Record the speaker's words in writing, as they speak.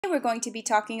We're going to be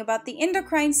talking about the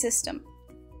endocrine system.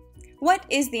 What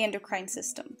is the endocrine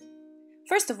system?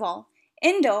 First of all,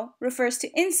 endo refers to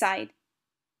inside.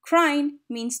 Crine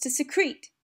means to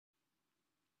secrete.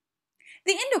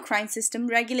 The endocrine system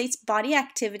regulates body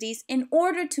activities in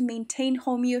order to maintain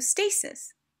homeostasis.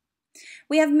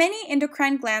 We have many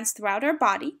endocrine glands throughout our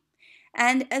body,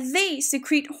 and they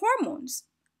secrete hormones.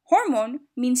 Hormone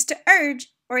means to urge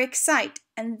or excite,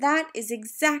 and that is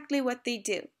exactly what they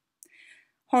do.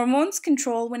 Hormones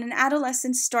control when an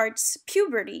adolescent starts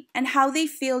puberty and how they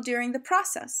feel during the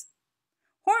process.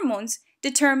 Hormones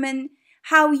determine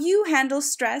how you handle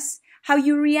stress, how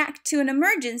you react to an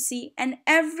emergency, and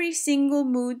every single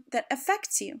mood that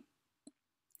affects you.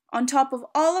 On top of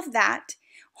all of that,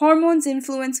 hormones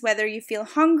influence whether you feel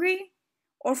hungry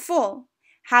or full,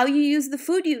 how you use the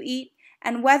food you eat,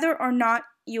 and whether or not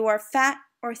you are fat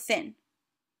or thin.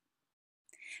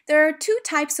 There are two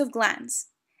types of glands: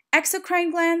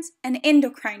 exocrine glands and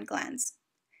endocrine glands.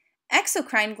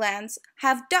 Exocrine glands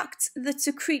have ducts that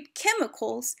secrete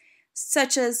chemicals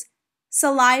such as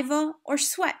saliva or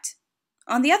sweat.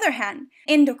 On the other hand,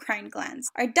 endocrine glands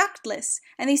are ductless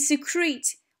and they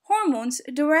secrete hormones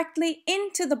directly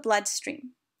into the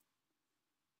bloodstream.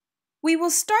 We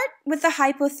will start with the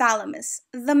hypothalamus,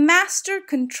 the master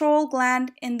control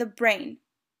gland in the brain.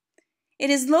 It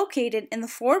is located in the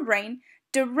forebrain,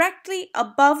 directly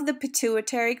above the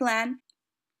pituitary gland.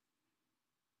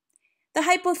 The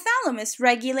hypothalamus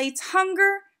regulates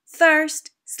hunger,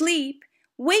 thirst, sleep,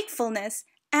 wakefulness,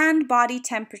 and body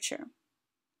temperature.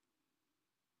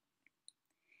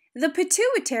 The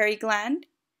pituitary gland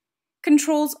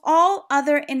controls all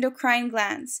other endocrine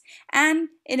glands, and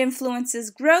it influences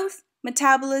growth,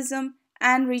 metabolism,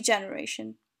 and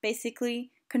regeneration.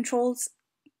 Basically, controls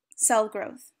cell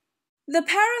growth. The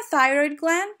parathyroid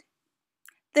gland,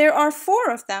 there are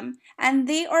 4 of them, and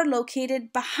they are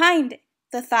located behind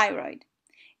the thyroid.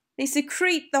 They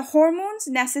secrete the hormones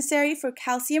necessary for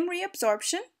calcium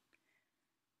reabsorption.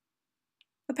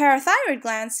 The parathyroid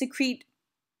glands secrete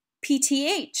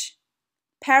PTH,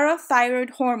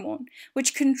 parathyroid hormone,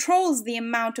 which controls the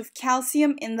amount of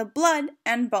calcium in the blood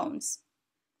and bones.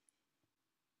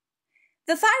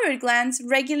 The thyroid glands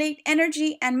regulate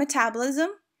energy and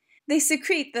metabolism. They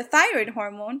secrete the thyroid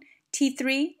hormone,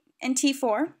 T3 and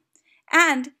T4,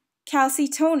 and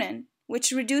calcitonin,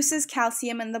 which reduces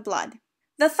calcium in the blood.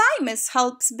 The thymus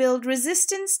helps build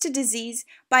resistance to disease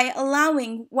by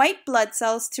allowing white blood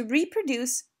cells to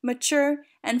reproduce, mature,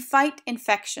 and fight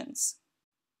infections.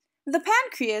 The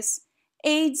pancreas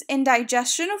aids in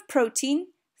digestion of protein,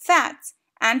 fats,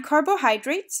 and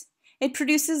carbohydrates. It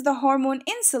produces the hormone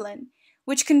insulin,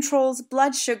 which controls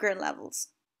blood sugar levels.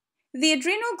 The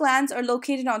adrenal glands are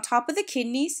located on top of the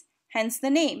kidneys, hence the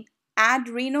name,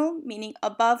 adrenal meaning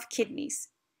above kidneys.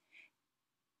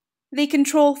 They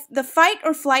control the fight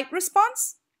or flight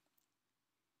response.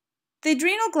 The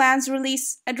adrenal glands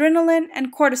release adrenaline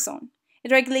and cortisol.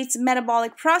 It regulates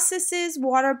metabolic processes,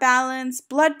 water balance,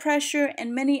 blood pressure,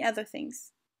 and many other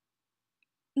things.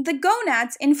 The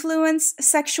gonads influence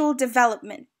sexual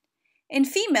development. In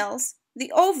females,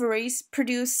 the ovaries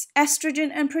produce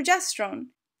estrogen and progesterone.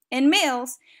 In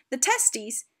males, the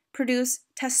testes produce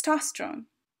testosterone.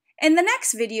 In the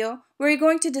next video, we're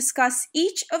going to discuss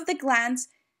each of the glands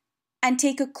and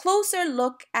take a closer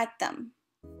look at them.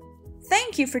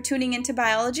 Thank you for tuning into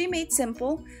Biology Made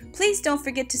Simple. Please don't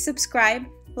forget to subscribe,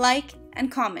 like,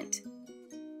 and comment.